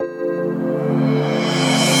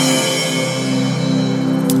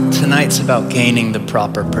it's about gaining the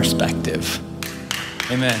proper perspective.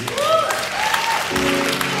 Amen.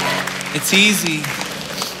 It's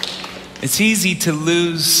easy to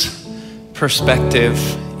lose perspective.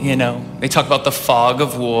 You know, they talk about the fog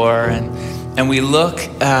of war, and we look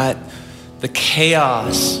at the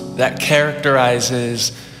chaos that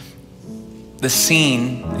characterizes the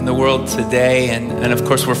scene in the world today. And of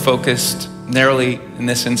course, we're focused narrowly in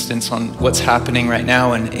this instance on what's happening right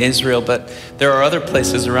now in Israel, but there are other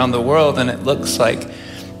places around the world, and it looks like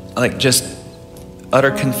just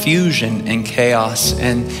utter confusion and chaos.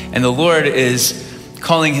 And the Lord is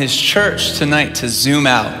calling his church tonight to zoom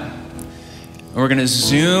out. And we're going to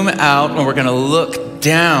zoom out, and we're going to look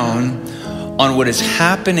down on what is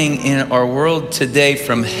happening in our world today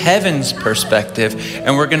from heaven's perspective,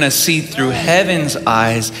 and we're going to see through heaven's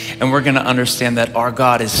eyes, and we're going to understand that our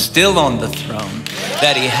God is still on the throne,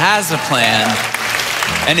 that he has a plan,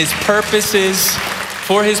 and his purposes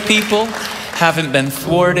for his people haven't been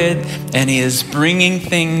thwarted, and he is bringing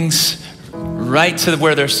things right to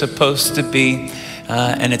where they're supposed to be,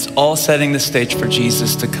 and it's all setting the stage for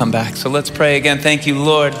Jesus to come back. So let's pray again. Thank you,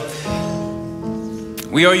 Lord.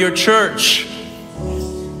 We are your church.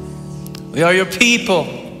 We are your people.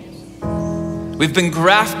 We've been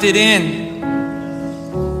grafted in.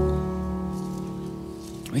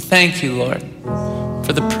 We thank you, Lord,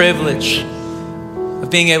 for the privilege of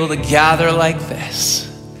being able to gather like this,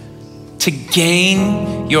 to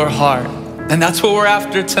gain your heart. And that's what we're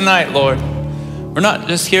after tonight, Lord. We're not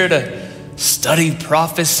just here to study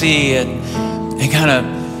prophecy and kind of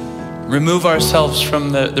remove ourselves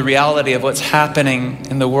from the reality of what's happening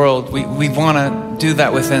in the world. We want to do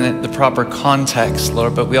that within the proper context,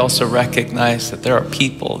 Lord, but we also recognize that there are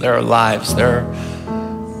people, there are lives, there's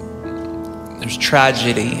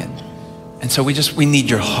tragedy. And so we need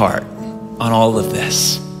your heart on all of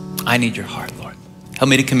this. I need your heart, Lord. Help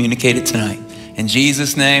me to communicate it tonight. In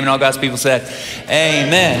Jesus' name, and all God's people said,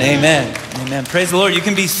 amen, amen, amen. Praise the Lord. You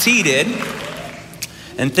can be seated.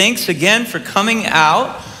 And thanks again for coming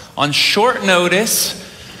out on short notice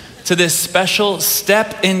to this special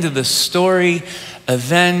Step into the Story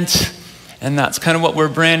event. And that's kind of what we're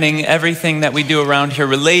branding everything that we do around here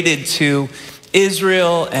related to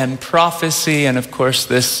Israel and prophecy. And of course,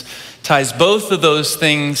 this ties both of those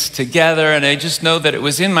things together. And I just know that it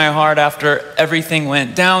was in my heart after everything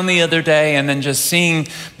went down the other day, and then just seeing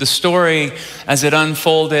the story as it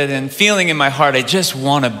unfolded and feeling in my heart, I just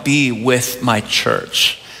want to be with my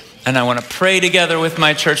church. And I want to pray together with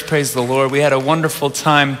my church. Praise the Lord. We had a wonderful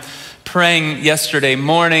time praying yesterday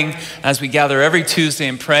morning as we gather every Tuesday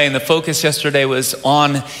and pray. And the focus yesterday was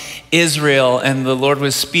on Israel, and the Lord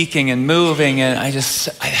was speaking and moving. And I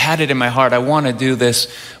had it in my heart. I want to do this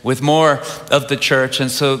with more of the church.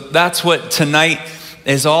 And so that's what tonight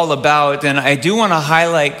is all about. And I do want to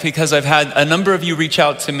highlight, because I've had a number of you reach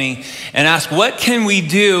out to me and ask, what can we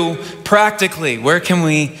do practically? Where can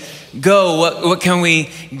we go? What can we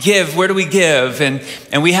give? Where do we give? And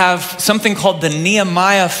we have something called the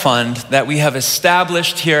Nehemiah Fund that we have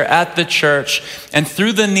established here at the church. And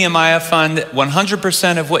through the Nehemiah Fund,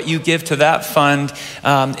 100% of what you give to that fund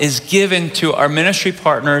is given to our ministry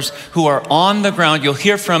partners who are on the ground. You'll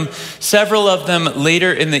hear from several of them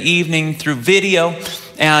later in the evening through video.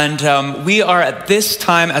 And we are at this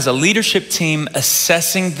time as a leadership team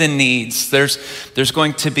assessing the needs. There's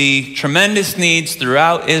going to be tremendous needs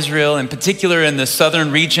throughout Israel, in particular in the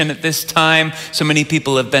southern region at this time. So many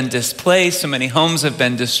people have been displaced, so many homes have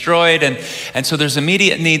been destroyed, and so there's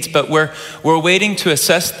immediate needs, but we're waiting to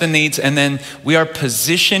assess the needs, and then we are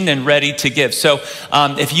positioned and ready to give. So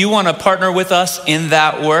if you want to partner with us in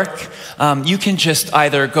that work, you can just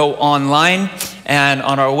either go online, and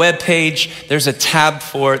on our webpage, there's a tab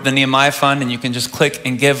for the Nehemiah Fund, and you can just click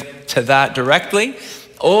and give to that directly.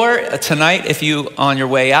 Or tonight, if you, on your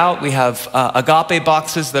way out, we have agape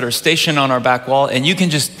boxes that are stationed on our back wall, and you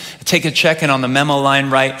can just take a check and on the memo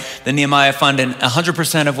line write the Nehemiah Fund, and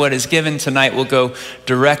 100% of what is given tonight will go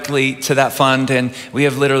directly to that fund. And we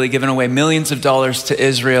have literally given away millions of dollars to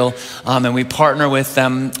Israel, and we partner with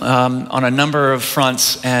them on a number of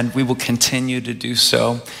fronts, and we will continue to do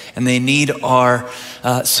so. And they need our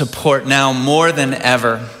support now more than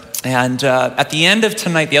ever. And at the end of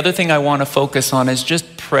tonight, the other thing I want to focus on is just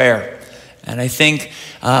prayer. And I think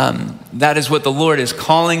that is what the Lord is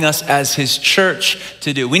calling us as his church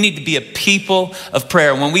to do. We need to be a people of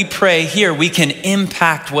prayer. When we pray here, we can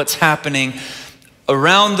impact what's happening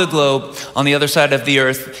around the globe on the other side of the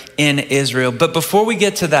earth in Israel. But before we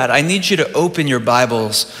get to that, I need you to open your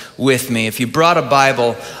Bibles with me. If you brought a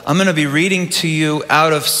Bible, I'm going to be reading to you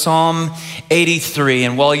out of Psalm 83.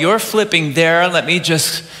 And while you're flipping there, let me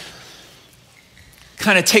just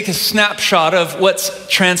kind of take a snapshot of what's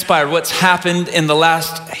transpired, what's happened in the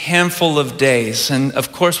last handful of days. And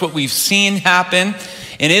of course, what we've seen happen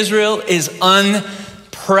in Israel is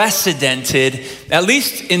unprecedented, at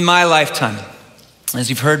least in my lifetime. As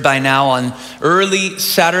you've heard by now, on early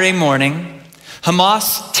Saturday morning,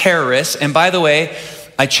 Hamas terrorists, and by the way,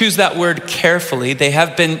 I choose that word carefully. They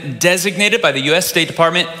have been designated by the U.S. State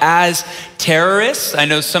Department as terrorists. I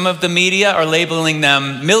know some of the media are labeling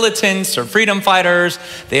them militants or freedom fighters.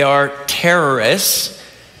 They are terrorists.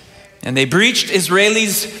 And they breached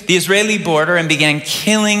the Israeli border and began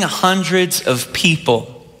killing hundreds of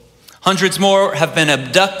people. Hundreds more have been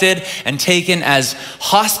abducted and taken as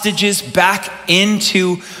hostages back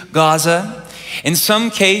into Gaza. In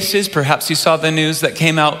some cases, perhaps you saw the news that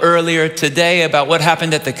came out earlier today about what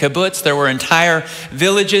happened at the kibbutz. There were entire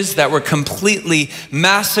villages that were completely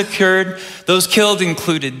massacred. Those killed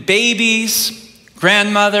included babies,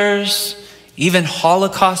 grandmothers, even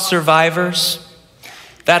Holocaust survivors.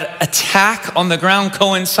 That attack on the ground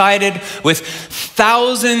coincided with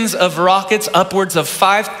thousands of rockets, upwards of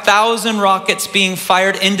 5,000 rockets being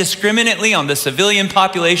fired indiscriminately on the civilian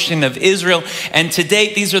population of Israel. And to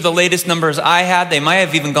date, these are the latest numbers I had. They might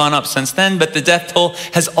have even gone up since then, but the death toll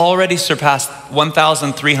has already surpassed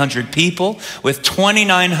 1,300 people, with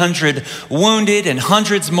 2,900 wounded and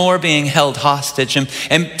hundreds more being held hostage. And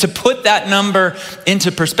to put that number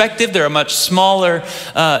into perspective, they're a much smaller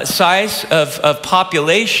size of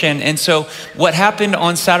population. And so what happened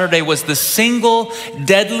on Saturday was the single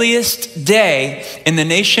deadliest day in the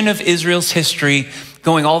nation of Israel's history,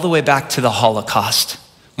 going all the way back to the Holocaust.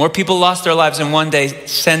 More people lost their lives in one day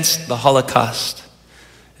since the Holocaust.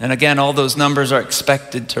 And again, all those numbers are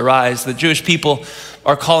expected to rise. The Jewish people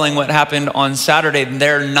are calling what happened on Saturday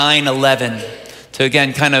their 9/11, to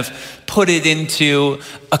again kind of put it into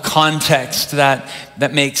a context that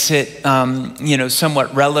makes it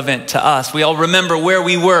somewhat relevant to us. We all remember where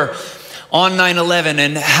we were on 9/11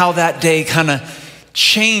 and how that day kind of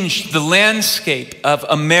changed the landscape of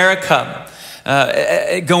America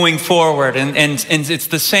going forward. And it's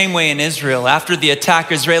the same way in Israel. After the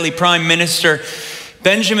attack, Israeli Prime Minister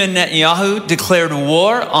Benjamin Netanyahu declared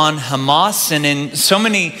war on Hamas. And in so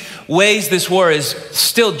many ways, this war is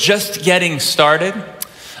still just getting started.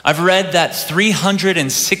 I've read that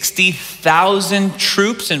 360,000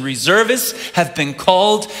 troops and reservists have been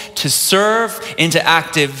called to serve into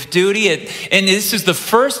active duty. And this is the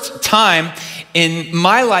first time in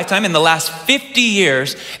my lifetime, in the last 50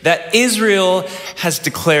 years, that Israel has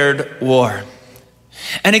declared war.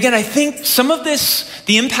 And again, I think some of this,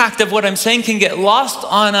 the impact of what I'm saying, can get lost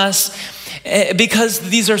on us because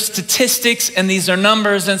these are statistics and these are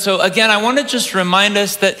numbers. And so again, I want to just remind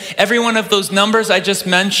us that every one of those numbers I just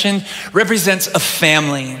mentioned represents a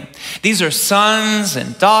family. These are sons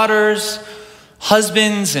and daughters,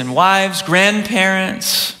 husbands and wives,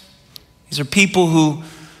 grandparents. These are people who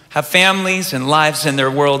have families and lives, and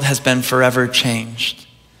their world has been forever changed.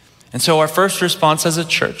 And so our first response as a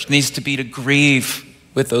church needs to be to grieve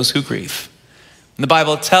with those who grieve. And the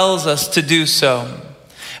Bible tells us to do so.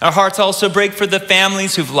 Our hearts also break for the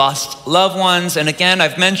families who've lost loved ones. And again,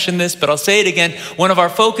 I've mentioned this, but I'll say it again. One of our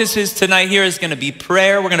focuses tonight here is going to be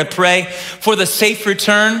prayer. We're going to pray for the safe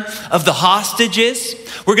return of the hostages.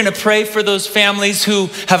 We're going to pray for those families who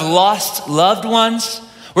have lost loved ones.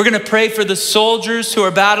 We're going to pray for the soldiers who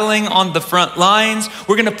are battling on the front lines.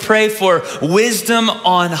 We're going to pray for wisdom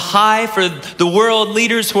on high for the world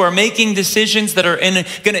leaders who are making decisions that are going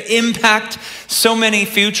to impact so many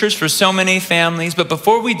futures for so many families. But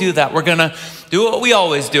before we do that, we're going to do what we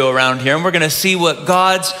always do around here, and we're going to see what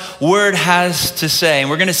God's word has to say. And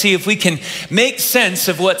we're going to see if we can make sense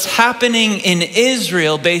of what's happening in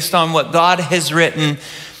Israel based on what God has written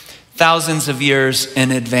thousands of years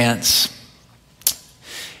in advance.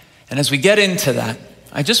 And as we get into that,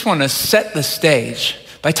 I just want to set the stage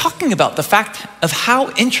by talking about the fact of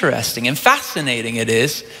how interesting and fascinating it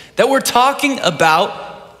is that we're talking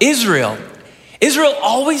about Israel. Israel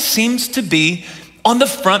always seems to be on the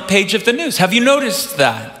front page of the news. Have you noticed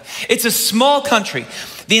that? It's a small country.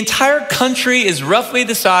 The entire country is roughly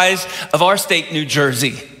the size of our state, New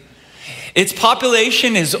Jersey. Its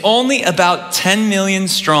population is only about 10 million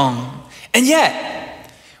strong. And yet,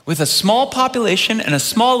 with a small population and a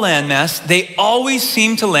small landmass, they always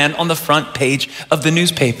seem to land on the front page of the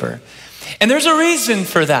newspaper. And there's a reason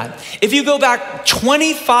for that. If you go back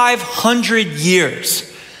 2,500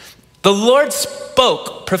 years, the Lord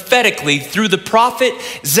spoke prophetically through the prophet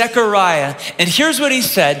Zechariah. And here's what he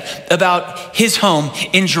said about his home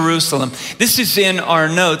in Jerusalem. This is in our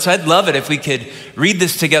notes. I'd love it if we could read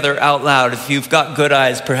this together out loud. If you've got good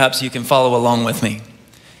eyes, perhaps you can follow along with me.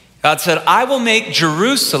 God said, I will make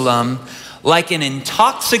Jerusalem like an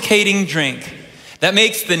intoxicating drink that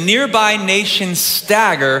makes the nearby nations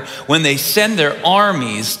stagger when they send their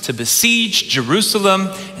armies to besiege Jerusalem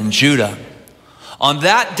and Judah. On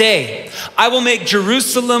that day, I will make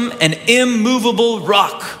Jerusalem an immovable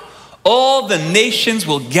rock. All the nations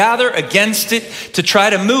will gather against it to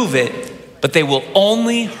try to move it, but they will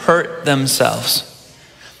only hurt themselves.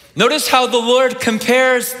 Notice how the Lord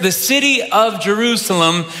compares the city of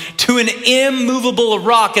Jerusalem to an immovable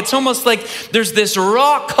rock. It's almost like there's this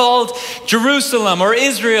rock called Jerusalem or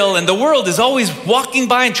Israel, and the world is always walking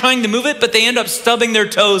by and trying to move it, but they end up stubbing their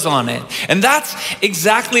toes on it. And that's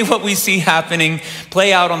exactly what we see happening,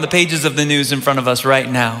 play out on the pages of the news in front of us right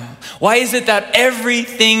now. Why is it that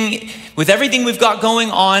with everything we've got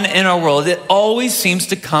going on in our world, it always seems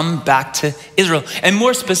to come back to Israel? And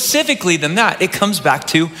more specifically than that, it comes back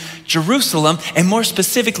to Jerusalem. And more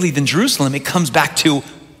specifically than Jerusalem, it comes back to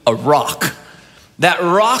a rock. That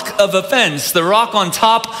rock of offense, the rock on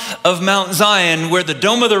top of Mount Zion, where the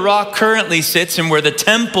Dome of the Rock currently sits and where the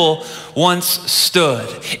temple once stood.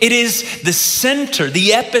 It is the center, the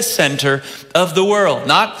epicenter of the world,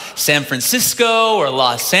 not San Francisco or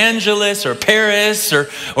Los Angeles or Paris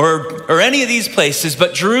or any of these places,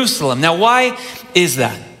 but Jerusalem. Now, why is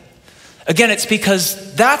that? Again, it's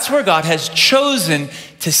because that's where God has chosen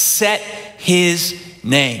to set his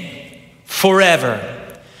name forever.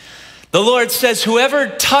 The Lord says, whoever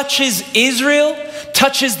touches Israel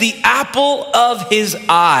touches the apple of his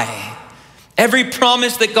eye. Every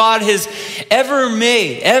promise that God has ever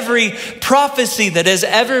made, every prophecy that has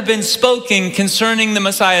ever been spoken concerning the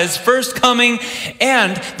Messiah's first coming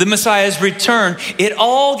and the Messiah's return, it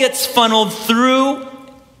all gets funneled through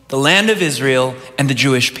the land of Israel and the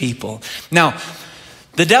Jewish people. Now,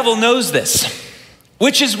 the devil knows this,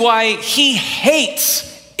 which is why he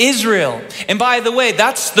hates Israel. And by the way,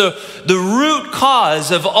 that's the root cause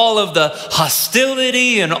of all of the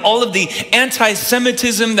hostility and all of the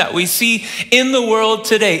anti-Semitism that we see in the world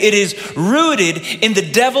today. It is rooted in the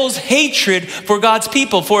devil's hatred for God's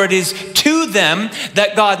people, for it is to them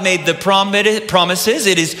that God made the promises.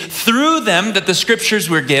 It is through them that the scriptures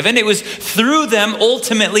were given. It was through them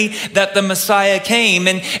ultimately that the Messiah came.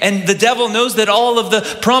 And the devil knows that all of the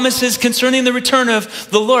promises concerning the return of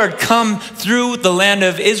the Lord come through the land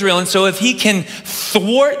of Israel. And so if he can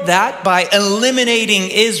thwart that by eliminating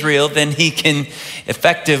Israel, then he can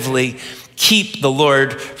effectively keep the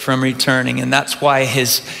Lord from returning. And that's why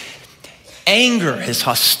his anger, his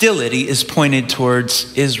hostility is pointed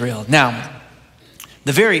towards Israel. Now,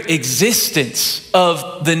 the very existence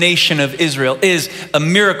of the nation of Israel is a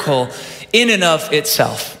miracle in and of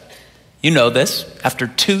itself. You know this. After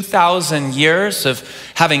 2,000 years of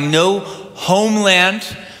having no homeland,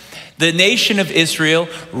 the nation of Israel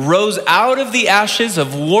rose out of the ashes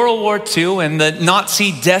of World War II and the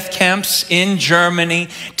Nazi death camps in Germany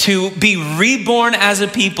to be reborn as a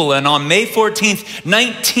people. And on May 14th,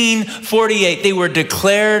 1948, they were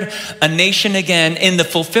declared a nation again in the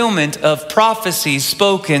fulfillment of prophecies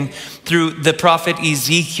spoken through the prophet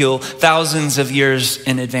Ezekiel thousands of years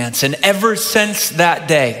in advance. And ever since that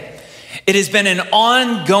day, it has been an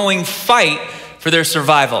ongoing fight for their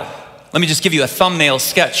survival. Let me just give you a thumbnail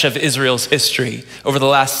sketch of Israel's history over the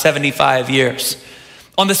last 75 years.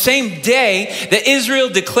 On the same day that Israel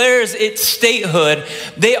declares its statehood,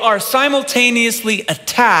 they are simultaneously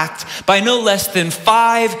attacked by no less than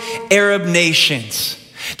 5 Arab nations.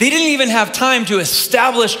 They didn't even have time to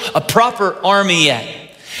establish a proper army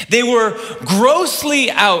yet. They were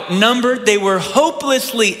grossly outnumbered. They were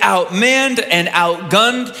hopelessly outmanned and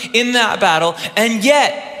outgunned in that battle. And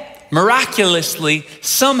yet, miraculously,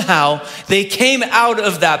 somehow, they came out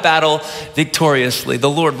of that battle victoriously. The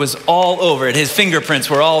Lord was all over it. His fingerprints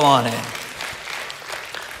were all on it.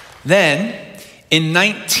 Then, in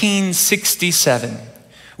 1967,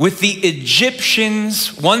 with the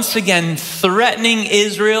Egyptians once again threatening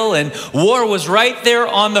Israel, and war was right there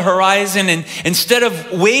on the horizon, and instead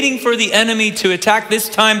of waiting for the enemy to attack, this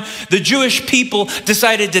time the Jewish people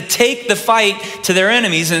decided to take the fight to their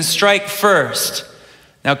enemies and strike first.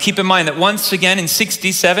 Now keep in mind that once again in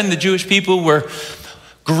 67, the Jewish people were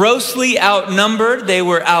grossly outnumbered, they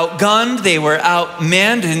were outgunned, they were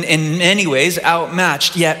outmanned, and in many ways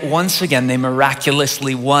outmatched. Yet once again, they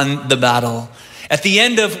miraculously won the battle. At the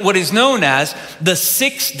end of what is known as the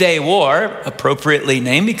 6-Day War, appropriately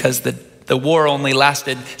named because the The war only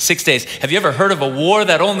lasted 6 days. Have you ever heard of a war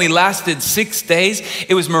that only lasted 6 days?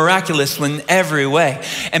 It was miraculous in every way.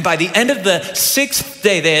 And by the end of the 6th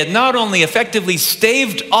day, they had not only effectively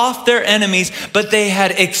staved off their enemies, but they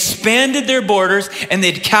had expanded their borders and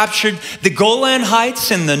they'd captured the Golan Heights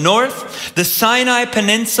in the north, the Sinai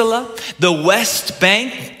Peninsula, the West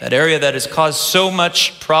Bank, that area that has caused so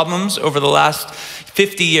much problems over the last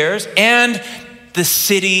 50 years, and the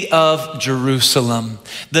city of Jerusalem,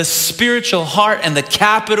 the spiritual heart and the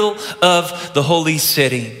capital of the holy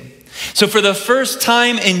city. So for the first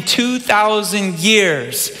time in 2,000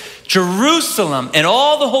 years, Jerusalem and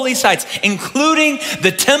all the holy sites, including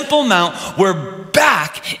the Temple Mount, were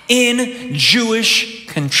back in Jewish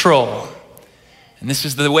control. And this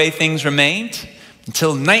is the way things remained until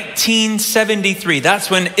 1973.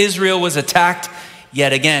 That's when Israel was attacked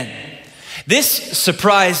yet again. This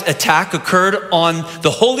surprise attack occurred on the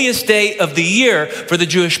holiest day of the year for the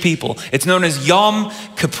Jewish people. It's known as Yom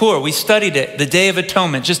Kippur. We studied it, the Day of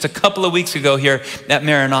Atonement, just a couple of weeks ago here at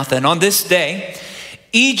Maranatha. And on this day,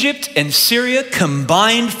 Egypt and Syria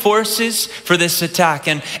combined forces for this attack.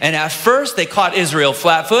 And at first they caught Israel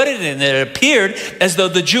flat-footed, and it appeared as though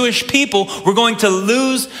the Jewish people were going to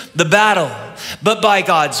lose the battle. But by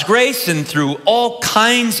God's grace and through all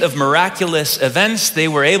kinds of miraculous events, they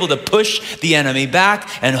were able to push the enemy back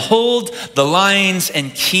and hold the lines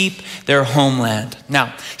and keep their homeland.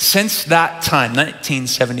 Now, since that time,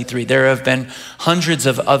 1973, there have been hundreds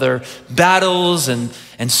of other battles and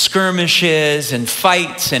skirmishes and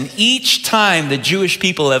fights, and each time the Jewish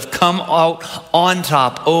people have come out on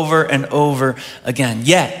top over and over again.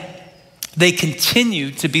 Yet, they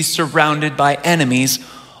continue to be surrounded by enemies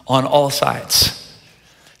on all sides.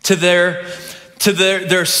 To their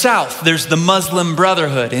south, there's the Muslim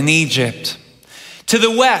Brotherhood in Egypt. To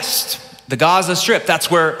the west, the Gaza Strip,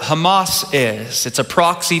 that's where Hamas is. It's a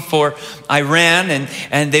proxy for Iran,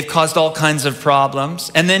 and they've caused all kinds of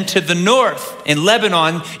problems. And then to the north, in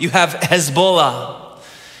Lebanon, you have Hezbollah.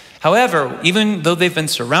 However, even though they've been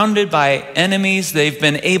surrounded by enemies, they've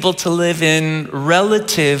been able to live in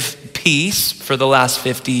relative peace for the last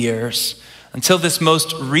 50 years. Until this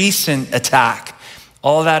most recent attack,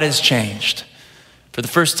 all that has changed. For the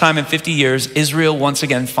first time in 50 years, Israel once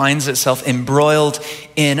again finds itself embroiled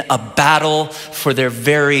in a battle for their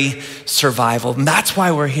very survival. And that's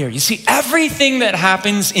why we're here. You see, everything that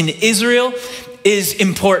happens in Israel is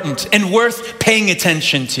important and worth paying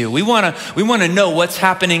attention to. We want to know what's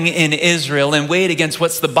happening in Israel and weigh it against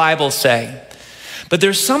what's the Bible say. But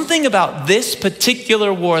there's something about this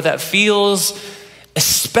particular war that feels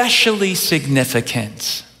especially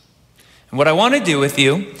significant. And what I want to do with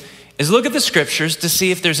you is look at the scriptures to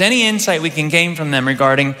see if there's any insight we can gain from them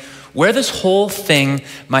regarding where this whole thing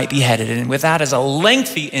might be headed. And with that as a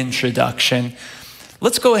lengthy introduction,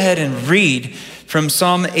 let's go ahead and read from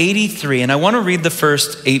Psalm 83. And I want to read the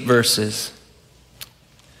first 8 verses.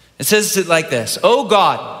 It says it like this: "O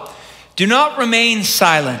God, do not remain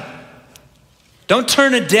silent. Don't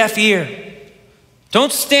turn a deaf ear.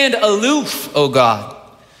 Don't stand aloof, O God.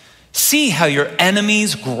 See how your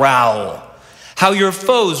enemies growl, how your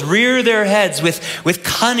foes rear their heads with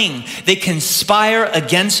cunning. They conspire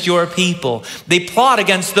against your people. They plot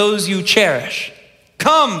against those you cherish.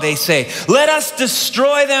 Come, they say, let us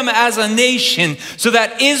destroy them as a nation so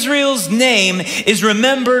that Israel's name is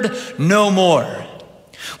remembered no more.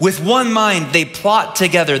 With one mind, they plot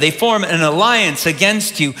together. They form an alliance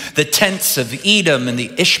against you, the tents of Edom and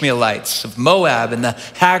the Ishmaelites, of Moab and the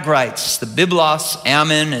Hagrites, the Byblos,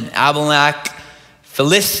 Ammon and Amalek,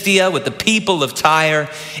 Philistia with the people of Tyre.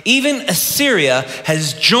 Even Assyria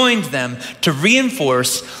has joined them to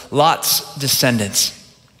reinforce Lot's descendants."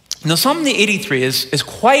 Now, Psalm 83 is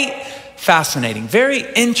quite fascinating, very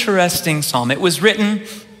interesting psalm. It was written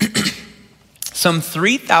some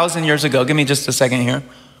 3,000 years ago. Give me just a second here.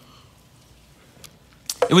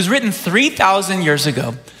 It was written 3,000 years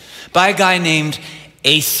ago by a guy named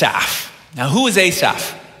Asaph. Now, who was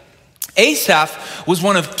Asaph? Asaph was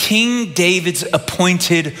one of King David's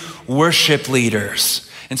appointed worship leaders.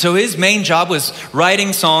 And so his main job was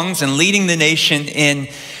writing songs and leading the nation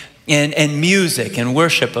in music and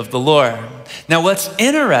worship of the Lord. Now, what's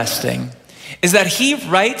interesting is that he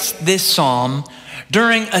writes this psalm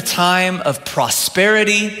during a time of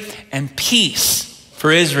prosperity and peace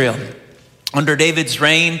for Israel. Under David's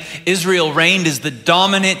reign, Israel reigned as the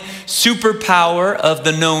dominant superpower of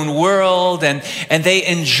the known world, and they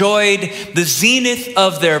enjoyed the zenith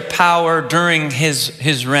of their power during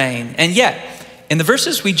his reign. And yet, in the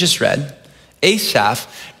verses we just read, Asaph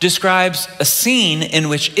describes a scene in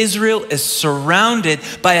which Israel is surrounded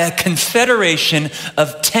by a confederation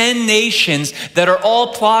of 10 nations that are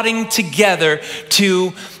all plotting together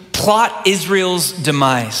to plot Israel's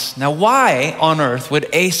demise. Now, why on earth would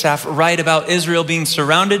Asaph write about Israel being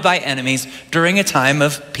surrounded by enemies during a time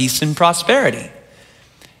of peace and prosperity?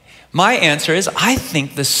 My answer is, I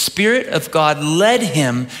think the Spirit of God led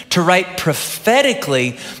him to write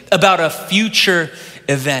prophetically about a future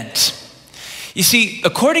event. You see,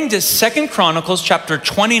 according to 2 Chronicles chapter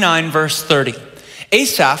 29, verse 30,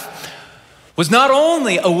 Asaph was not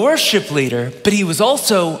only a worship leader, but he was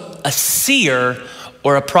also a seer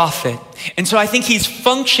or a prophet. And so I think he's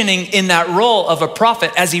functioning in that role of a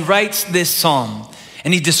prophet as he writes this psalm.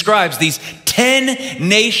 And he describes these 10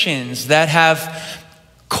 nations that have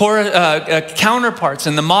counterparts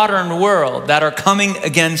in the modern world that are coming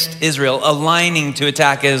against Israel, aligning to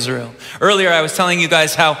attack Israel. Earlier, I was telling you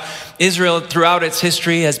guys how Israel throughout its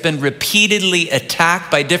history has been repeatedly attacked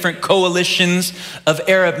by different coalitions of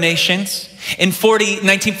Arab nations. In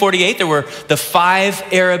 1948, there were the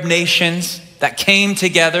 5 Arab nations that came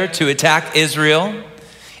together to attack Israel.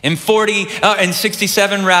 In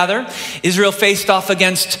 67 rather, Israel faced off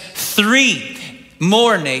against 3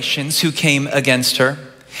 more nations who came against her.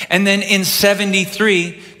 And then in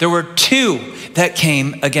 73, there were 2 that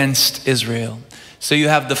came against Israel. So you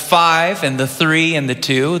have the 5 and the 3 and the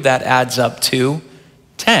 2, that adds up to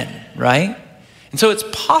 10, right? And so it's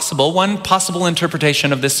possible, one possible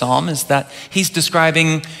interpretation of this psalm is that he's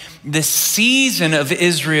describing this season of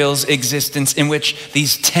Israel's existence in which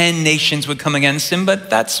these 10 nations would come against him, but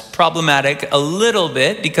that's problematic a little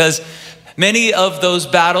bit because many of those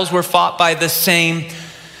battles were fought by the same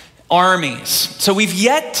armies. So we've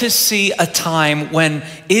yet to see a time when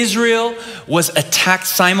Israel was attacked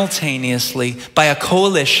simultaneously by a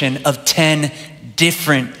coalition of 10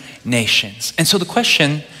 different nations. And so the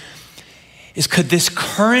question is, could this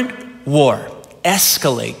current war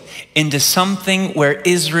escalate into something where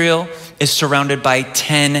Israel is surrounded by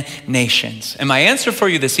 10 nations? And my answer for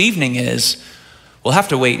you this evening is, we'll have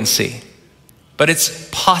to wait and see. But it's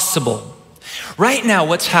possible. Right now,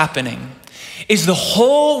 what's happening is the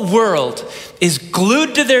whole world is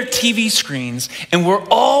glued to their TV screens, and we're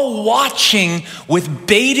all watching with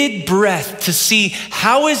bated breath to see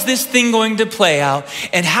how is this thing going to play out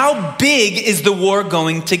and how big is the war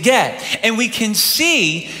going to get. And we can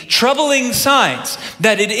see troubling signs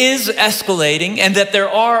that it is escalating and that there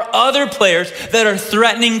are other players that are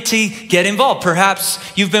threatening to get involved. Perhaps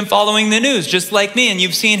you've been following the news just like me, and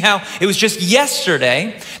you've seen how it was just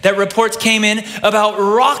yesterday that reports came in about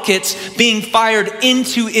rockets being fired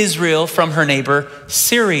into Israel from her neighbor,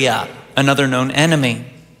 Syria, another known enemy.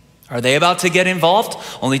 Are they about to get involved?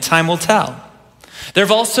 Only time will tell. There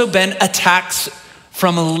have also been attacks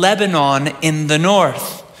from Lebanon in the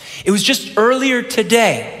north. It was just earlier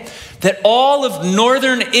today that all of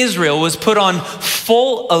northern Israel was put on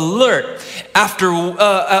full alert after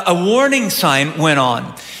a warning sign went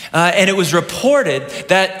on. And it was reported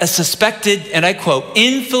that a suspected, and I quote,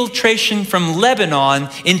 infiltration from Lebanon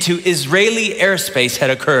into Israeli airspace had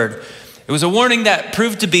occurred. It was a warning that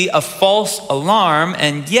proved to be a false alarm,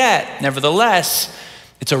 and yet, nevertheless,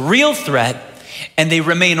 it's a real threat, and they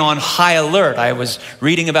remain on high alert. I was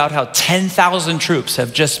reading about how 10,000 troops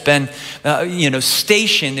have just been,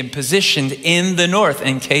 stationed and positioned in the north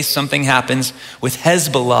in case something happens with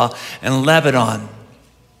Hezbollah and Lebanon.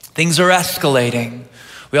 Things are escalating.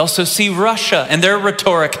 We also see Russia and their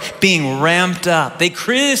rhetoric being ramped up. They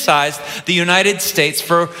criticized the United States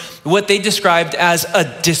for what they described as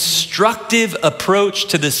a destructive approach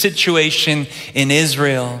to the situation in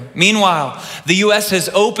Israel. Meanwhile, the U.S. has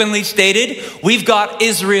openly stated, we've got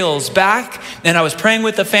Israel's back. And I was praying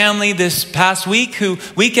with a family this past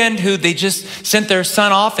weekend who they just sent their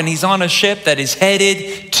son off, and he's on a ship that is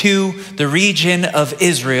headed to the region of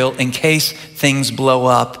Israel in case things blow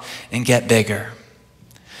up and get bigger.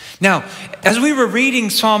 Now, as we were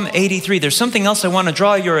reading Psalm 83, there's something else I want to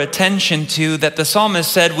draw your attention to that the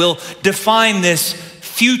psalmist said will define this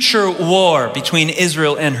future war between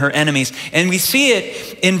Israel and her enemies. And we see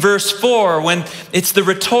it in verse 4 when it's the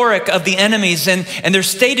rhetoric of the enemies, and their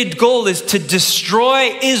stated goal is to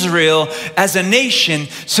destroy Israel as a nation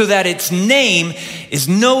so that its name is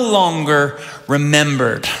no longer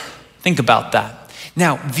remembered. Think about that.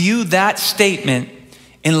 Now, view that statement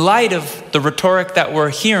in light of the rhetoric that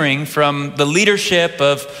we're hearing from the leadership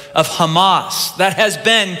of Hamas. That has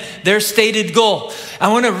been their stated goal. I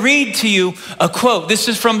want to read to you a quote. This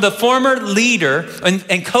is from the former leader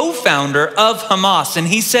and co-founder of Hamas. And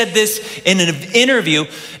he said this in an interview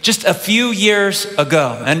just a few years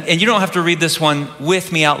ago. And you don't have to read this one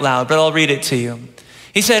with me out loud, but I'll read it to you.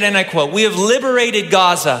 He said, and I quote, "We have liberated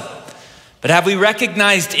Gaza, but have we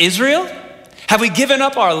recognized Israel? Have we given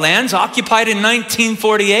up our lands occupied in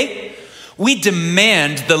 1948? We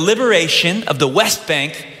demand the liberation of the West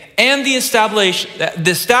Bank and the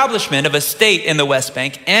establishment of a state in the West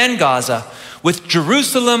Bank and Gaza with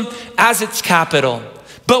Jerusalem as its capital,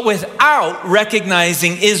 but without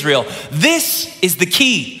recognizing Israel." This is the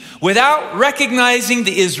key. Without recognizing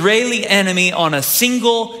the Israeli enemy on a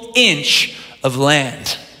single inch of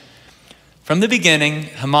land. From the beginning,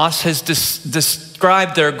 Hamas has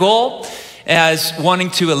described their goal as wanting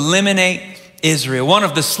to eliminate Israel. One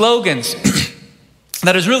of the slogans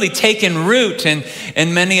that has really taken root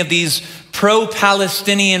in many of these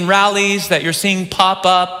pro-Palestinian rallies that you're seeing pop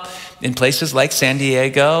up in places like San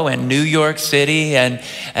Diego and New York City and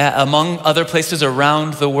among other places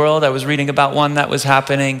around the world. I was reading about one that was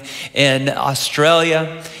happening in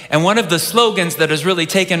Australia. And one of the slogans that has really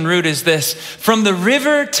taken root is this: "From the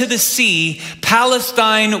river to the sea,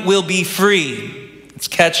 Palestine will be free." It's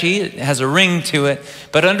catchy, it has a ring to it,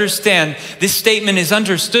 but understand this statement is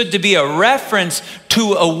understood to be a reference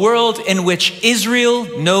to a world in which Israel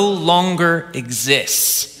no longer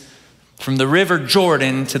exists. From the river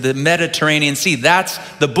Jordan to the Mediterranean Sea, that's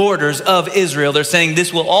the borders of Israel. They're saying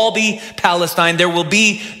this will all be Palestine. There will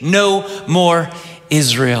be no more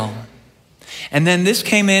Israel. And then this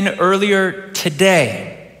came in earlier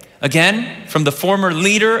today. Again, from the former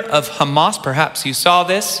leader of Hamas, perhaps you saw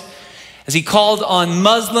this, as he called on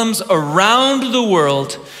Muslims around the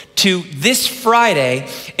world to this Friday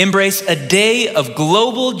embrace a day of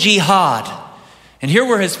global jihad. And here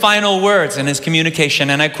were his final words in his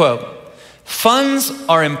communication, and I quote, "Funds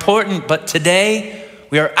are important, but today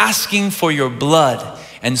we are asking for your blood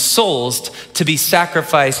and souls to be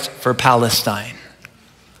sacrificed for Palestine."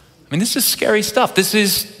 I mean, this is scary stuff. This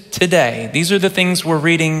is today. These are the things we're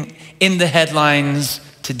reading in the headlines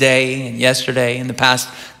today and yesterday in the past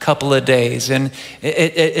couple of days. And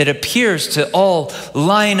it appears to all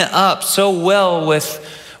line up so well with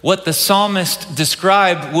what the psalmist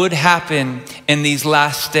described would happen in these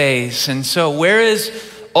last days. And so where is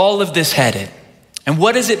all of this headed? And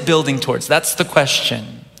what is it building towards? That's the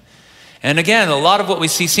question. And again, a lot of what we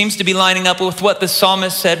see seems to be lining up with what the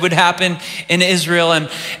psalmist said would happen in Israel.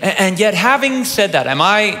 And yet, having said that, am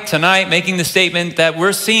I tonight making the statement that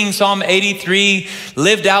we're seeing Psalm 83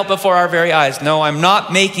 lived out before our very eyes? No, I'm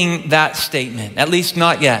not making that statement, at least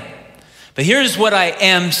not yet. But here's what I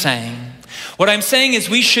am saying. What I'm saying is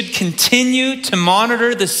we should continue to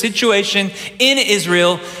monitor the situation in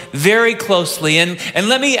Israel very closely. And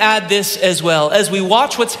let me add this as well. As we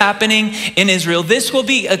watch what's happening in Israel, this will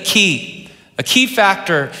be a key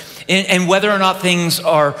factor in whether or not things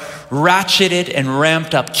are ratcheted and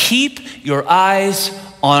ramped up. Keep your eyes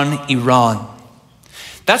on Iran.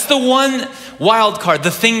 That's the one wild card,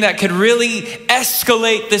 the thing that could really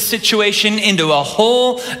escalate the situation into a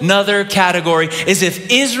whole nother category is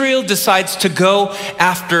if Israel decides to go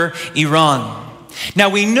after Iran. Now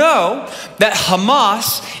we know that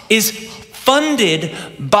Hamas is funded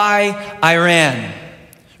by Iran,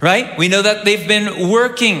 right? We know that they've been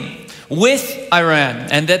working with Iran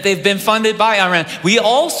and that they've been funded by Iran. We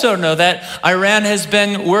also know that Iran has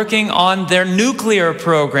been working on their nuclear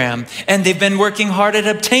program and they've been working hard at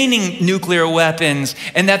obtaining nuclear weapons,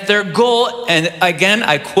 and that their goal, and again,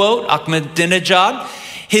 I quote Ahmadinejad,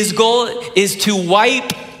 his goal is to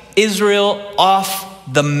wipe Israel off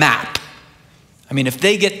the map. I mean, if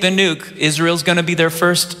they get the nuke, Israel's going to be their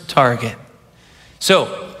first target.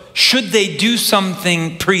 So, should they do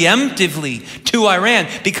something preemptively to Iran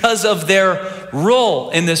because of their role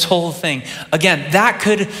in this whole thing? Again, that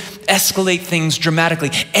could escalate things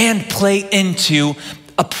dramatically and play into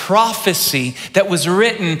a prophecy that was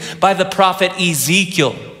written by the prophet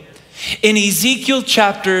Ezekiel. In Ezekiel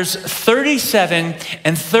chapters 37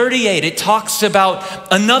 and 38, it talks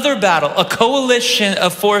about another battle, a coalition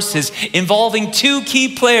of forces involving two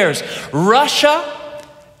key players, Russia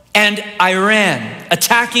and Iran,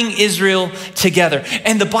 attacking Israel together.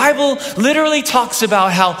 And the Bible literally talks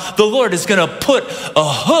about how the Lord is going to put a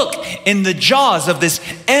hook in the jaws of this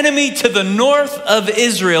enemy to the north of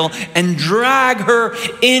Israel and drag her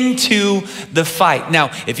into the fight.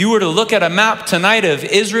 Now, if you were to look at a map tonight of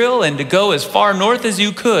Israel and to go as far north as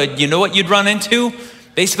you could, you know what you'd run into?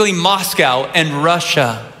 Basically Moscow and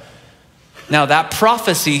Russia. Now that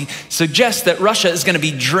prophecy suggests that Russia is going to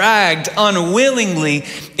be dragged unwillingly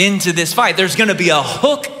into this fight. There's going to be a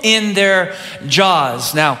hook in their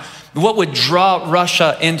jaws. Now, what would draw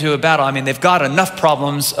Russia into a battle? I mean, they've got enough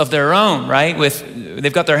problems of their own, right?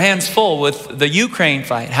 They've got their hands full with the Ukraine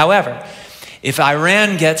fight. However, if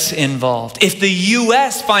Iran gets involved, if the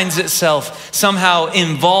US finds itself somehow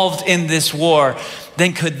involved in this war,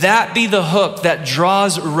 then could that be the hook that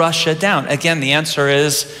draws Russia down? Again, the answer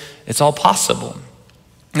is it's all possible.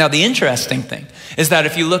 Now, the interesting thing is that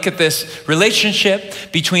if you look at this relationship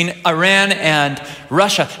between Iran and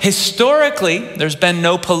Russia, historically, there's been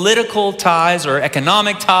no political ties or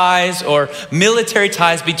economic ties or military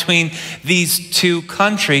ties between these two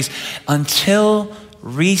countries until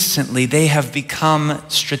recently. They have become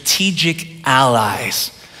strategic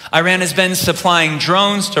allies. Iran has been supplying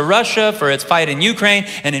drones to Russia for its fight in Ukraine,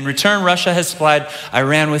 and in return, Russia has supplied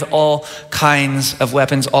Iran with all kinds of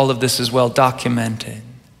weapons. All of this is well documented.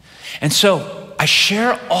 And so I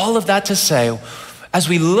share all of that to say, as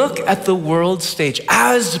we look at the world stage,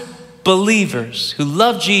 as believers who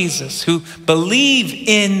love Jesus, who believe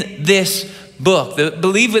in this book,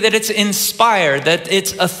 believe that it's inspired, that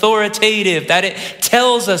it's authoritative, that it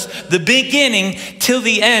tells us the beginning till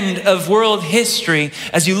the end of world history.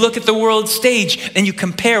 As you look at the world stage and you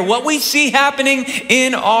compare what we see happening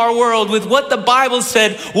in our world with what the Bible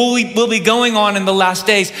said will be going on in the last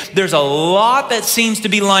days, there's a lot that seems to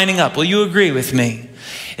be lining up. Will you agree with me?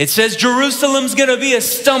 It says Jerusalem's going to be a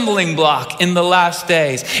stumbling block in the last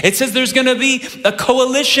days. It says there's going to be a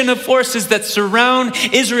coalition of forces that surround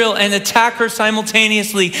Israel and attack her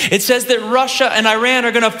simultaneously. It says that Russia and Iran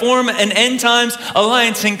are going to form an end times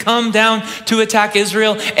alliance and come down to attack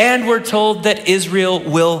Israel. And we're told that Israel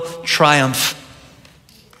will triumph.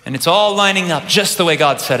 And it's all lining up just the way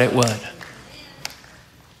God said it would.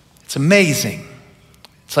 It's amazing.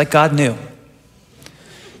 It's like God knew.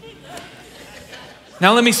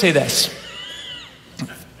 Now let me say this.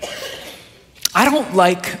 I don't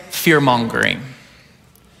like fear-mongering.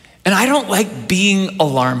 And I don't like being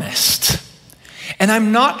alarmist. And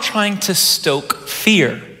I'm not trying to stoke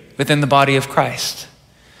fear within the body of Christ.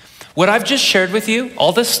 What I've just shared with you,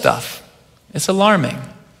 all this stuff, is alarming.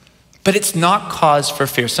 But it's not cause for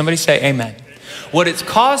fear. Somebody say amen. What it's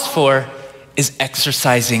cause for is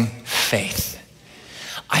exercising faith.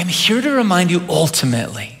 I'm here to remind you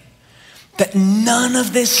ultimately that none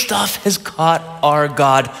of this stuff has caught our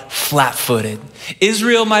God flat-footed.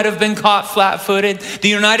 Israel might have been caught flat-footed. The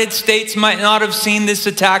United States might not have seen this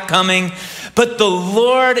attack coming. But the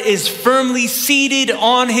Lord is firmly seated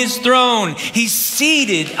on his throne. He's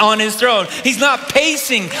seated on his throne. He's not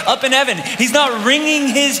pacing up in heaven. He's not wringing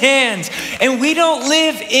his hands. And we don't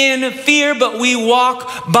live in fear, but we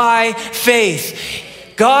walk by faith.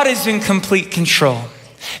 God is in complete control.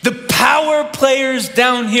 The power players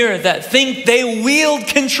down here that think they wield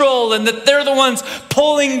control and that they're the ones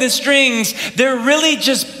pulling the strings, they're really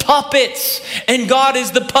just puppets, and God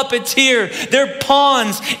is the puppeteer. They're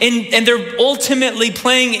pawns, and they're ultimately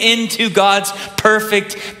playing into God's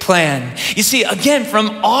perfect plan. You see, again, from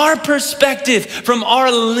our perspective, from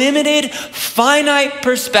our limited, finite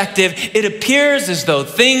perspective, it appears as though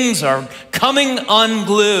things are coming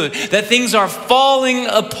unglued, that things are falling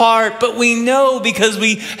apart, but we know because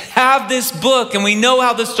we have this book and we know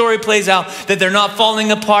how the story plays out that they're not falling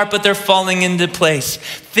apart, but they're falling into place.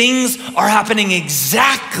 Things are happening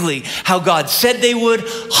exactly how God said they would,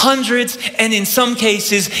 hundreds and in some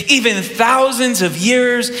cases even thousands of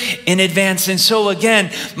years in advance. And so again,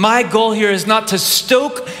 my goal here is not to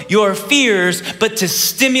stoke your fears, but to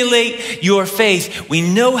stimulate your faith. We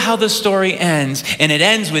know how the story ends, and it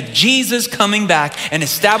ends with Jesus coming back and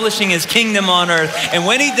establishing his kingdom on earth. And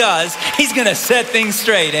when he does, he's going to set things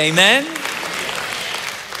straight. Amen?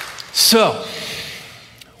 So,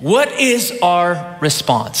 what is our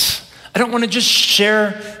response? I don't want to just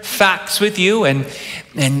share facts with you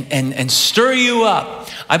and stir you up.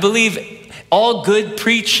 I believe all good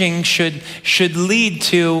preaching should lead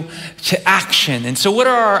to action. And so what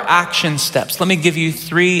are our action steps? Let me give you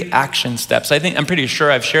 3 action steps. I'm pretty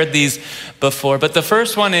sure I've shared these before, but the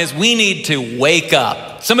first one is we need to wake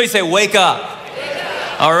up. Somebody say wake up.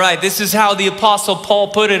 All right, this is how the Apostle Paul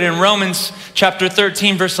put it in Romans chapter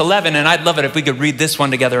 13, verse 11, and I'd love it if we could read this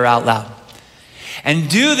one together out loud. And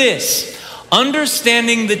do this,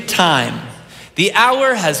 understanding the time. The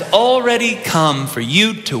hour has already come for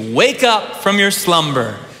you to wake up from your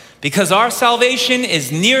slumber, because our salvation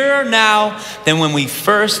is nearer now than when we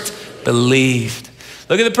first believed.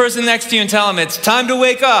 Look at the person next to you and tell them it's time to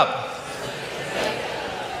wake up.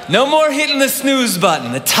 No more hitting the snooze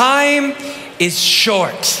button. The time is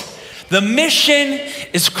short. The mission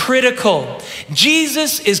is critical.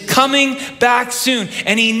 Jesus is coming back soon,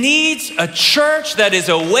 and he needs a church that is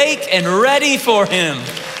awake and ready for him.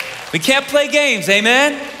 We can't play games,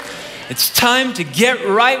 amen? It's time to get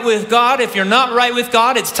right with God. If you're not right with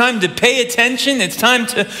God, it's time to pay attention. It's time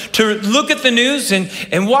to look at the news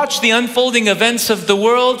and watch the unfolding events of the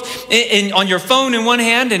world on your phone in one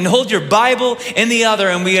hand and hold your Bible in the other.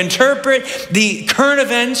 And we interpret the current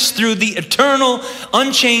events through the eternal,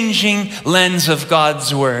 unchanging lens of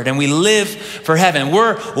God's word. And we live for heaven.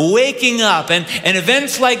 We're waking up. And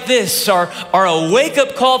events like this are a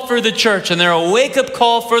wake-up call for the church. And they're a wake-up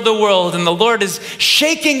call for the world. And the Lord is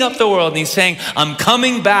shaking up the world. And he's saying, I'm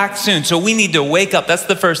coming back soon. So we need to wake up. That's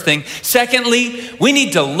the first thing. Secondly, we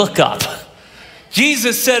need to look up.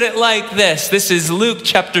 Jesus said it like this. This is Luke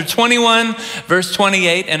chapter 21, verse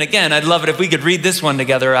 28. And again, I'd love it if we could read this one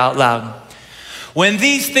together out loud. When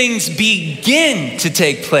these things begin to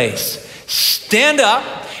take place, stand up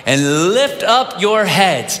and lift up your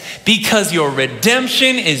heads, because your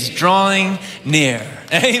redemption is drawing near.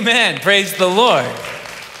 Amen. Praise the Lord.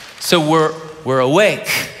 So we're awake.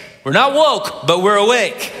 We're not woke, but we're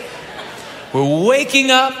awake. We're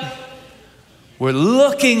waking up. We're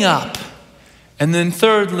looking up. And then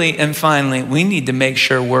thirdly and finally, we need to make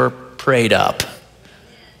sure we're prayed up.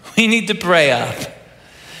 We need to pray up.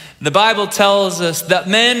 The Bible tells us that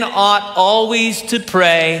men ought always to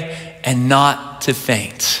pray and not to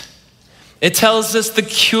faint. It tells us the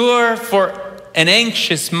cure for an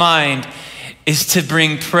anxious mind is to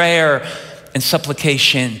bring prayer and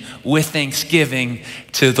supplication with thanksgiving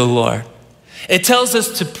to the Lord. It tells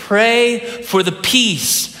us to pray for the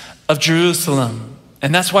peace of Jerusalem.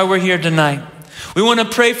 And that's why we're here tonight. We want to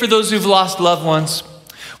pray for those who've lost loved ones.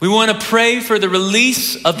 We want to pray for the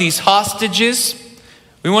release of these hostages.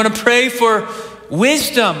 We want to pray for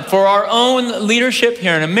wisdom for our own leadership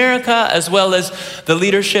here in America, as well as the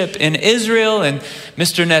leadership in Israel and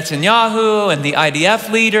Mr. Netanyahu and the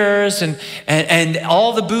IDF leaders and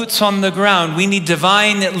all the boots on the ground. We need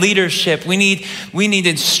divine leadership. We need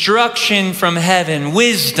instruction from heaven,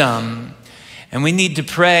 wisdom, and we need to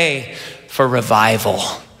pray for revival.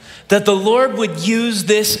 That the Lord would use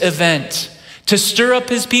this event to stir up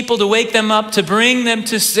his people, to wake them up, to bring them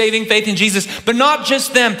to saving faith in Jesus. But not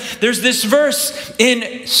just them. There's this verse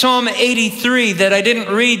in Psalm 83 that I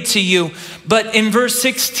didn't read to you. But in verse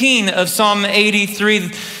 16 of Psalm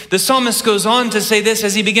 83, the psalmist goes on to say this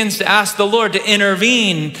as he begins to ask the Lord to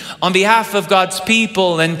intervene on behalf of God's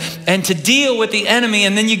people and to deal with the enemy.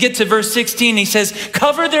 And then you get to verse 16, he says,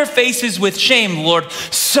 cover their faces with shame, Lord,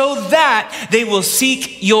 so that they will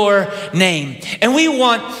seek your name. And we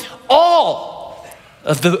want all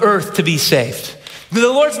of the earth to be saved. The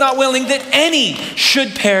Lord's not willing that any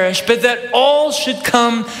should perish, but that all should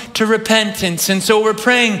come to repentance. And so we're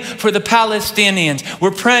praying for the Palestinians. We're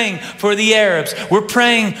praying for the Arabs. We're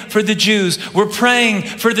praying for the Jews. We're praying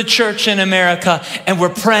for the church in America. And we're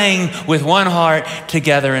praying with one heart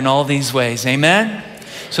together in all these ways. Amen?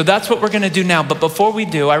 So that's what we're going to do now. But before we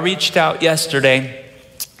do, I reached out yesterday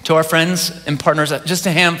to our friends and partners, just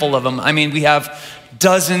a handful of them. I mean, we have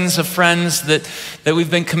dozens of friends that we've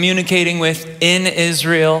been communicating with in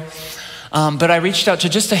Israel. But I reached out to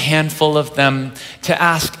just a handful of them to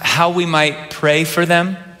ask how we might pray for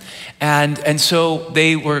them. And so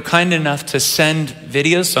they were kind enough to send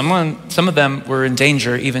videos. Some of them were in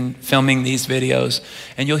danger, even filming these videos.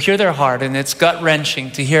 And you'll hear their heart, and it's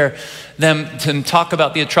gut-wrenching to hear them to talk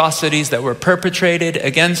about the atrocities that were perpetrated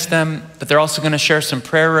against them. But they're also going to share some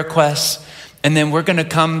prayer requests. And then we're going to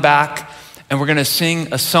come back and we're going to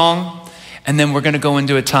sing a song, and then we're going to go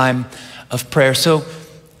into a time of prayer. So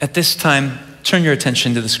at this time, turn your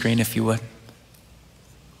attention to the screen if you would.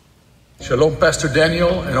 Shalom, Pastor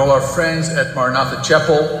Daniel and all our friends at Maranatha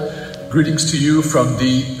Chapel. Greetings to you from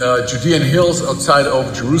the Judean hills outside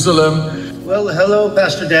of Jerusalem. Well, hello,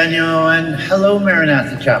 Pastor Daniel, and hello,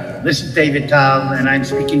 Maranatha Chapel. This is David Tal, and I'm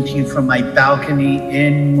speaking to you from my balcony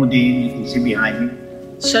in Modi'in. You can see behind me.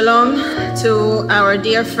 Shalom to our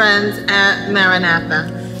dear friends at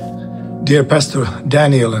Maranatha. Dear Pastor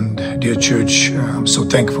Daniel and dear church, I'm so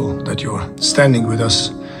thankful that you're standing with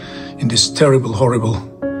us in this terrible, horrible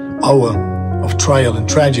hour of trial and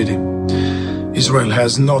tragedy. Israel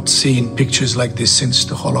has not seen pictures like this since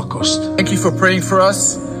the Holocaust. Thank you for praying for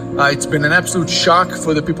us. It's been an absolute shock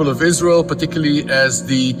for the people of Israel, particularly as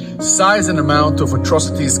the size and amount of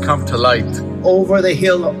atrocities come to light. Over the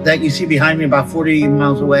hill that you see behind me, about 40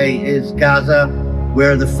 miles away, is Gaza,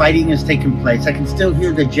 where the fighting is taking place. I can still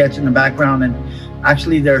hear the jets in the background, and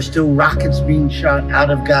actually there are still rockets being shot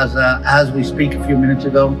out of Gaza as we speak a few minutes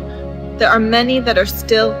ago. There are many that are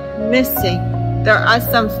still missing. there are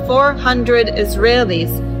some 400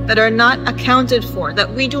 Israelis that are not accounted for,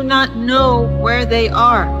 that we do not know where they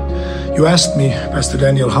are. You asked me, Pastor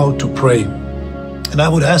Daniel, how to pray. And I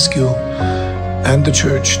would ask you and the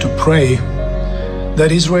church to pray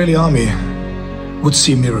that Israeli army would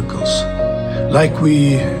see miracles. Like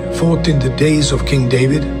we fought in the days of King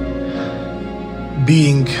David,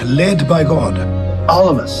 being led by God. All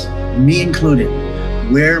of us, me included,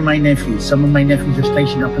 where are my nephews? Some of my nephews are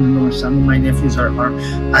stationed up in the north. Some of my nephews are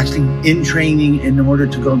actually in training in order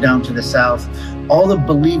to go down to the south. All the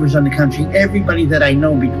believers in the country, everybody that I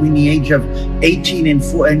know between the age of 18 and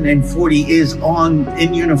 40 is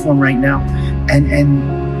in uniform right now.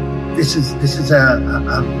 And this is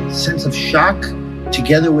a sense of shock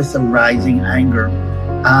together with the rising anger.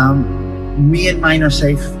 Me and mine are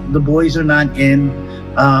safe. The boys are not in.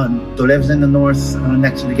 Dolev's in the north,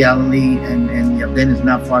 next to the Galilee, and Yarden is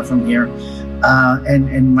not far from here.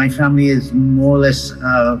 And my family is more or less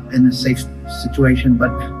in a safe situation,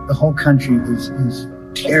 but the whole country is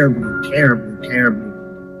terribly, terribly, terribly.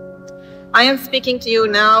 I am speaking to you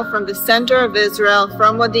now from the center of Israel,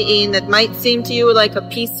 from Modi'in. It might seem to you like a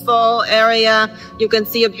peaceful area. You can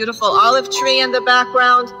see a beautiful olive tree in the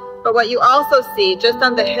background, but what you also see just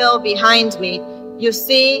on the hill behind me, you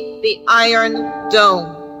see the Iron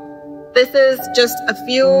Dome. This is just a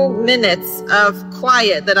few minutes of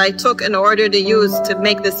quiet that I took in order to use to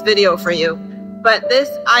make this video for you. But this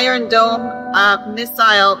Iron Dome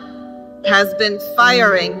missile has been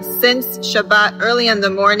firing since Shabbat early in the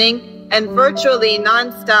morning and virtually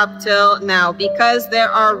nonstop till now, because there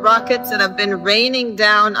are rockets that have been raining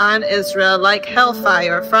down on Israel like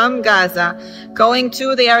hellfire from Gaza, going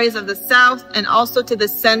to the areas of the south and also to the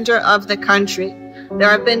center of the country. There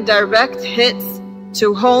have been direct hits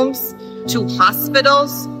to homes, to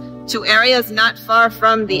hospitals, to areas not far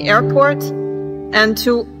from the airport, and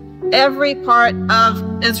to every part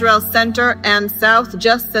of Israel's center and south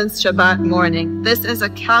just since Shabbat morning. This is a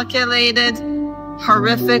calculated,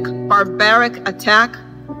 horrific, barbaric attack.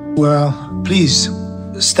 Well, please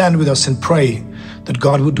stand with us and pray that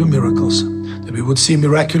God would do miracles, that we would see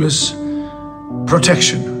miraculous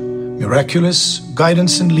protection, miraculous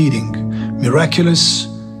guidance and leading, miraculous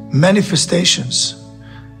manifestations.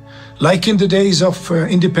 Like in the days of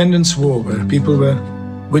Independence War, where people were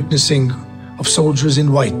witnessing of soldiers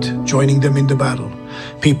in white joining them in the battle,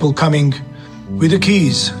 people coming with the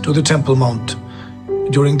keys to the Temple Mount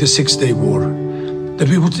during the 6-day war, that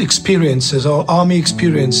we would experience, as our army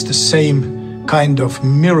experienced, the same kind of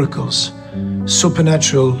miracles,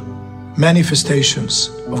 supernatural manifestations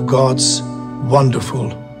of God's wonderful,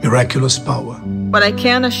 miraculous power. What I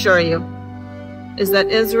can assure you is that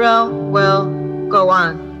Israel will go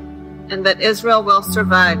on, and that Israel will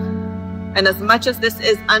survive. And as much as this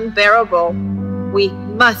is unbearable, we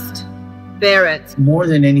must bear it. More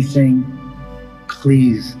than anything,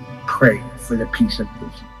 please pray for the peace of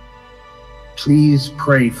Israel. Please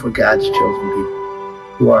pray for God's chosen people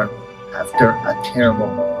who are after a terrible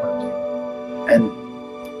holiday. And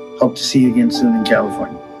hope to see you again soon in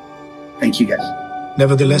California. Thank you, guys.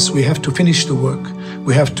 Nevertheless, we have to finish the work.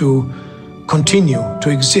 We have to continue to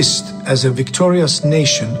exist as a victorious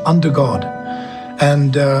nation under God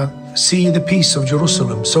and see the peace of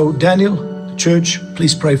Jerusalem. So, Daniel, the church,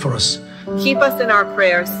 please pray for us. Keep us in our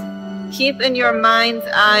prayers. Keep in your mind's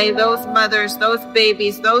eye those mothers, those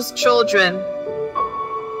babies, those children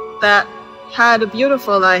that had a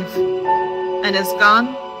beautiful life and is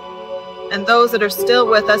gone, and those that are still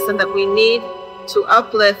with us and that we need to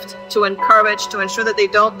uplift, to encourage, to ensure that they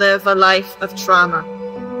don't live a life of trauma.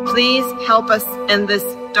 Please help us in this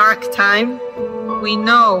dark time. We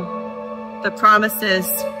know the promises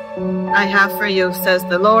I have for you, says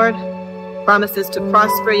the Lord. Promises to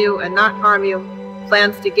prosper you and not harm you.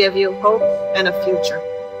 Plans to give you hope and a future.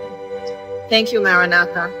 Thank you,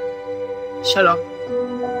 Maranatha. Shalom.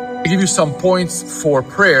 To give you some points for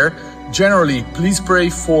prayer, generally, please pray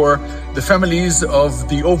for the families of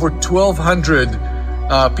the over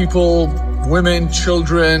 1,200 people, women,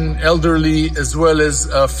 children, elderly, as well as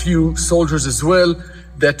a few soldiers as well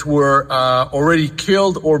that were already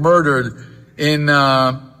killed or murdered in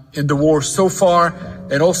the war so far,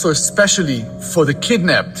 and also especially for the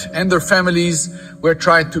kidnapped and their families. We're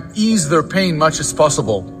trying to ease their pain much as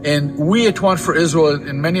possible. And we at One for Israel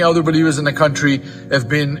and many other believers in the country have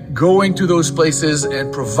been going to those places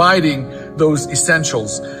and providing those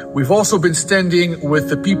essentials. We've also been standing with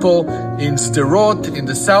the people in Sderot, in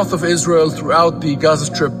the south of Israel, throughout the Gaza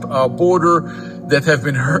Strip border, that have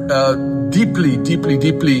been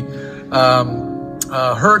deeply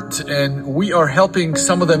hurt, and we are helping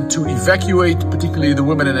some of them to evacuate, particularly the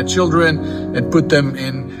women and the children, and put them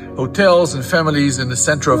in hotels and families in the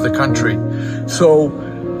center of the country. So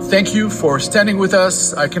thank you for standing with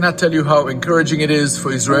us. I cannot tell you how encouraging it is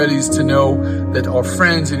for Israelis to know that our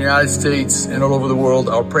friends in the United States and all over the world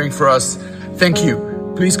are praying for us. Thank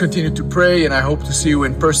you. Please continue to pray, and I hope to see you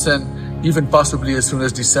in person, even possibly as soon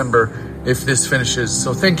as December if this finishes.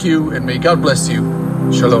 So thank you, and may God bless you.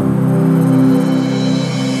 Shalom.